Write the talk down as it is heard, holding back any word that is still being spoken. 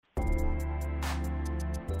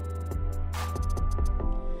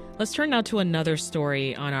Let's turn now to another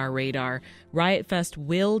story on our radar. Riot Fest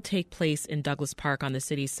will take place in Douglas Park on the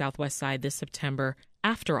city's southwest side this September,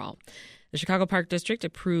 after all. The Chicago Park District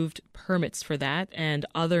approved permits for that and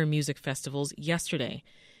other music festivals yesterday.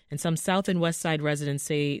 And some South and West Side residents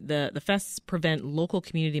say the fests prevent local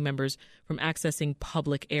community members from accessing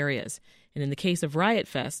public areas. And in the case of Riot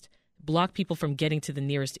Fest, block people from getting to the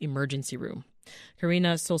nearest emergency room.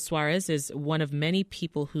 Karina Sol Suarez is one of many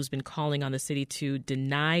people who's been calling on the city to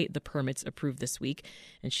deny the permits approved this week.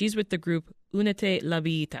 And she's with the group Únete la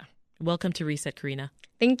Villita. Welcome to Reset, Karina.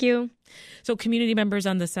 Thank you. So community members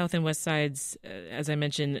on the South and West Sides, as I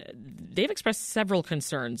mentioned, they've expressed several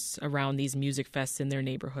concerns around these music fests in their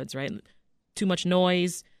neighborhoods, right? Too much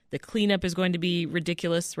noise. The cleanup is going to be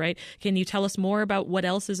ridiculous, right? Can you tell us more about what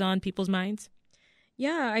else is on people's minds?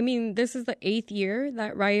 Yeah, I mean, this is the 8th year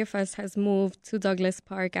that Riot Fest has moved to Douglas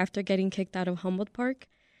Park after getting kicked out of Humboldt Park.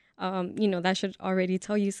 That should already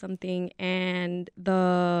tell you something. And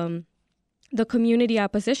the community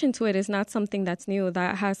opposition to it is not something that's new.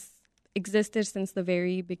 That has existed since the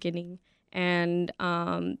very beginning. And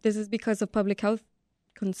this is because of public health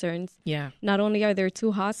concerns. Yeah. Not only are there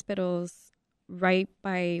 2 hospitals right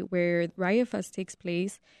by where Riot Fest takes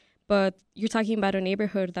place, but you're talking about a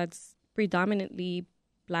neighborhood that's predominantly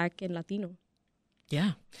Black and Latino.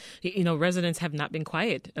 Yeah. Residents have not been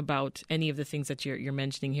quiet about any of the things that you're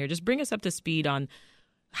mentioning here. Just bring us up to speed on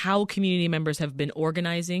how community members have been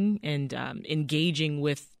organizing and engaging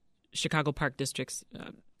with Chicago Park Districts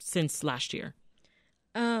since last year.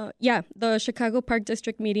 The Chicago Park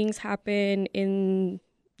District meetings happen in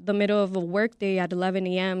the middle of a workday at 11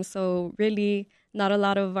 a.m. So really not a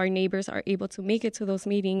lot of our neighbors are able to make it to those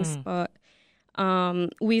meetings, but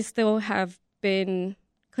we still have been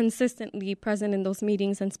consistently present in those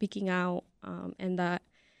meetings and speaking out, and that,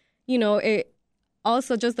 it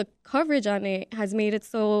also just the coverage on it has made it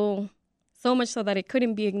so much so that it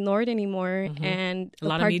couldn't be ignored anymore. Mm-hmm. And a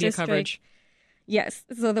lot of media coverage. Yes.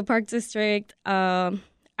 So the Park District,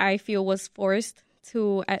 I feel, was forced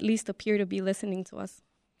to at least appear to be listening to us.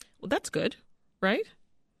 Well, that's good, right?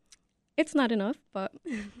 It's not enough, but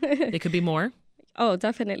it could be more. Oh,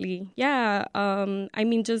 definitely. Yeah.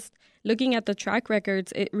 Just looking at the track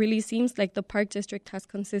records, it really seems like the Park District has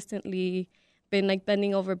consistently been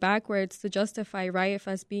bending over backwards to justify Riot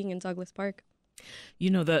Fest being in Douglas Park.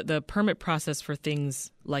 The permit process for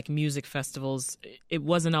things like music festivals, it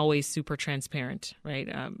wasn't always super transparent, right?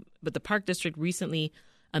 But the Park District recently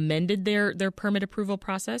amended their permit approval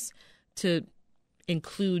process to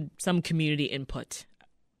include some community input.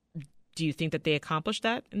 Do you think that they accomplished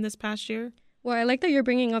that in this past year? Well, I like that you're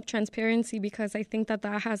bringing up transparency, because I think that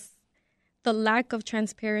the lack of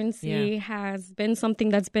transparency has been something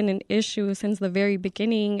that's been an issue since the very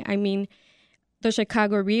beginning. I mean, the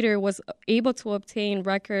Chicago Reader was able to obtain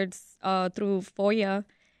records through FOIA,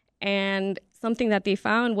 and something that they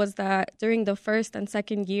found was that during the first and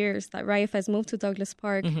second years that Riot Fest moved to Douglas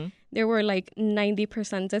Park, there were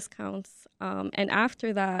 90% discounts. And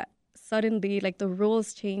after that, suddenly, the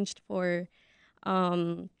rules changed for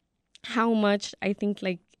how much I think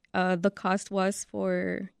the cost was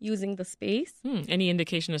for using the space. Any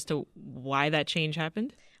indication as to why that change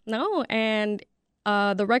happened? No, and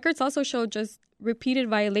the records also showed just repeated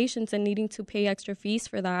violations and needing to pay extra fees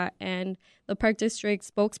for that. And the Park District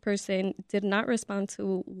spokesperson did not respond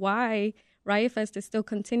to why Riot Fest is still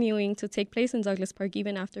continuing to take place in Douglas Park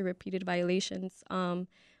even after repeated violations.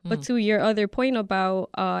 But to your other point about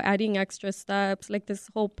adding extra steps, this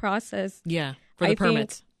whole process. Yeah, for the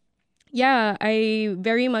permits. I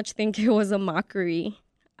very much think it was a mockery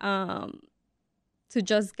to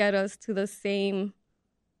just get us to the same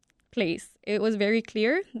place. It was very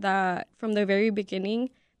clear that from the very beginning,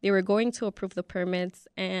 they were going to approve the permits.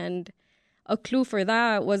 And a clue for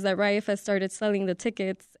that was that Riot Fest started selling the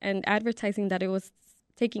tickets and advertising that it was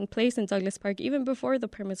taking place in Douglas Park even before the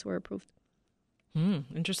permits were approved.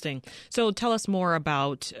 Interesting. So tell us more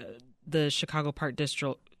about the Chicago Park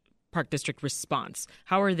District response.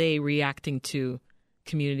 How are they reacting to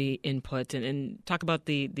community input? And talk about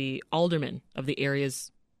the aldermen of the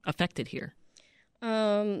areas affected here.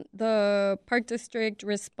 The Park District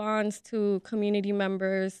response to community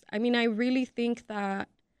members. I mean, I really think that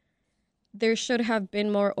there should have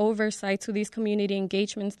been more oversight to these community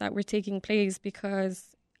engagements that were taking place,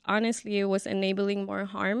 because honestly, it was enabling more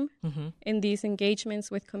harm in these engagements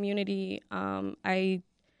with community.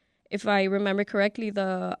 If I remember correctly,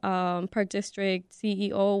 the Park District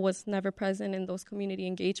CEO was never present in those community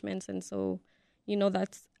engagements. And so,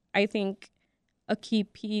 that's, I think, a key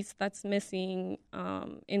piece that's missing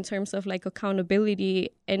in terms of accountability,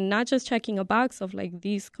 and not just checking a box of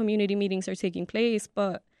these community meetings are taking place,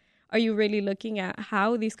 but are you really looking at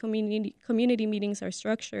how these community meetings are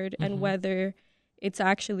structured and whether it's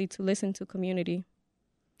actually to listen to community?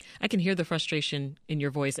 I can hear the frustration in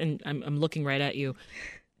your voice, and I'm looking right at you.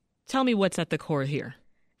 Tell me what's at the core here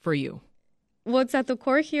for you. What's at the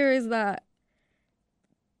core here is that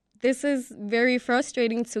this is very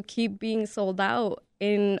frustrating to keep being sold out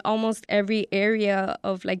in almost every area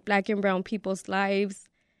of like Black and brown people's lives.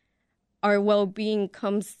 Our well-being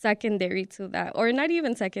comes secondary to that, or not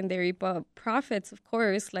even secondary, but profits, of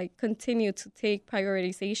course, like continue to take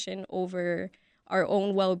prioritization over our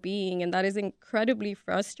own well-being. And that is incredibly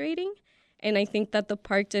frustrating. And I think that the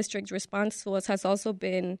Park District response to us has also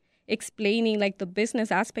been explaining like the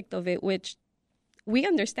business aspect of it, which we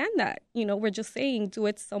understand that, we're just saying do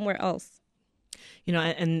it somewhere else.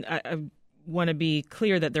 And I want to be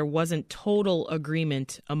clear that there wasn't total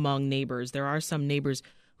agreement among neighbors. There are some neighbors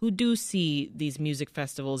who do see these music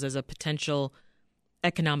festivals as a potential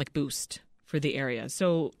economic boost for the area.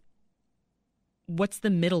 So what's the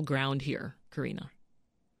middle ground here, Karina?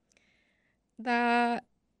 That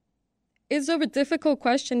is a difficult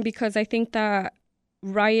question because I think that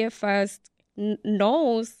Riot Fest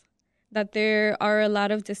knows that there are a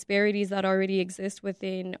lot of disparities that already exist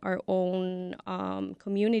within our own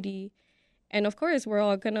community. And of course, we're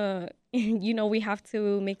all gonna, we have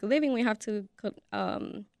to make a living. We have to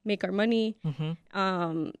make our money.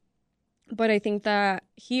 But I think that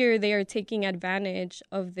here they are taking advantage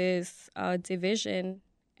of this division,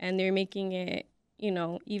 and they're making it,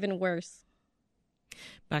 even worse.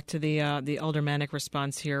 Back to the aldermanic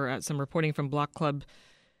response here. Some reporting from Block Club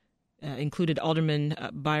included Alderman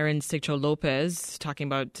Byron Sigcho Lopez talking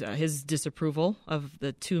about his disapproval of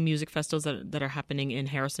the two music festivals that are happening in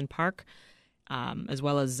Harrison Park, as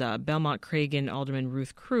well as Belmont Cragen Alderman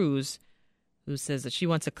Ruth Cruz, who says that she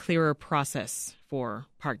wants a clearer process for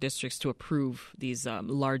park districts to approve these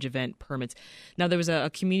large event permits. Now, there was a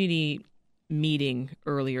community meeting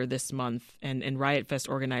earlier this month, and Riot Fest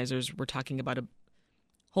organizers were talking about a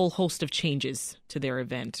whole host of changes to their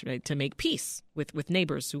event, right, to make peace with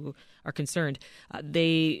neighbors who are concerned. At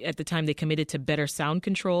the time, they committed to better sound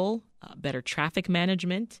control, better traffic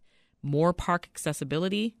management, more park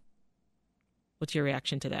accessibility. What's your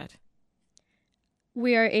reaction to that?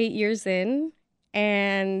 We are 8 years in,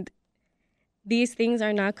 and these things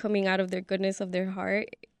are not coming out of their goodness of their heart.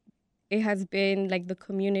 It has been like the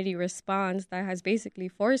community response that has basically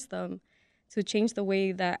forced them to change the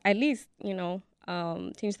way that, at least,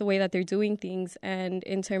 change the way that they're doing things. And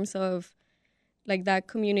in terms of like that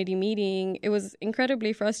community meeting, it was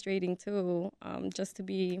incredibly frustrating too, just to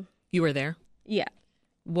be... You were there? Yeah.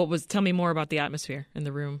 Tell me more about the atmosphere in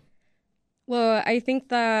the room. Well, I think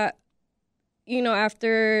that,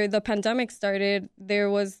 after the pandemic started, there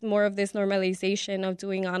was more of this normalization of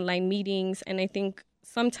doing online meetings. And I think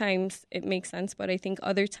sometimes it makes sense, but I think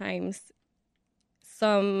other times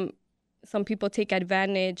some people take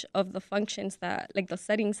advantage of the functions that, like the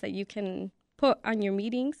settings that you can put on your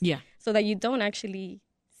meetings, so that you don't actually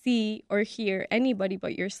see or hear anybody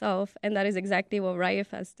but yourself. And that is exactly what Riot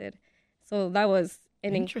Fest did. So that was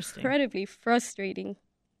an incredibly frustrating,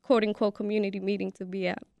 quote unquote, community meeting to be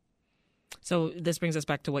at. So this brings us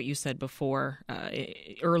back to what you said before,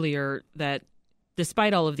 earlier, that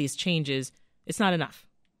despite all of these changes, it's not enough.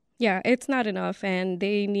 Yeah, it's not enough. And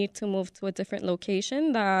they need to move to a different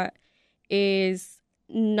location that is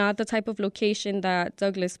not the type of location that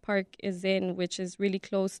Douglas Park is in, which is really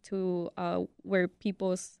close to where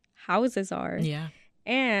people's houses are. Yeah.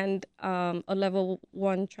 And a level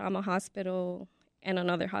 1 trauma hospital and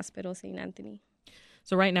another hospital, St. Anthony.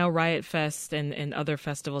 So right now, Riot Fest and other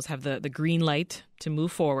festivals have the green light to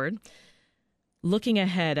move forward. Looking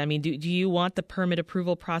ahead, I mean, do you want the permit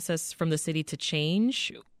approval process from the city to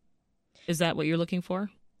change? Is that what you're looking for?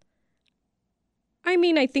 I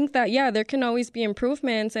mean, I think that, there can always be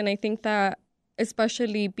improvements. And I think that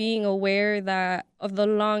especially being aware that of the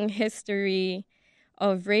long history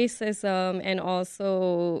of racism and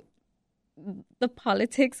also the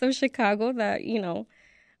politics of Chicago, that,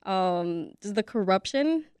 just the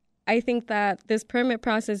corruption, I think that this permit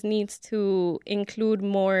process needs to include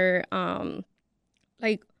more,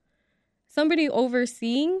 like somebody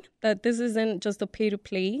overseeing that this isn't just a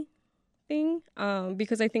pay-to-play thing,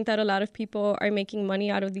 because I think that a lot of people are making money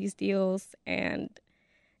out of these deals, and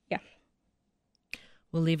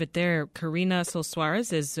We'll leave it there. Karina Sol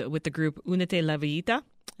Suarez is with the group Únete La Villita,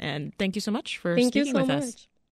 and thank you so much for speaking with us.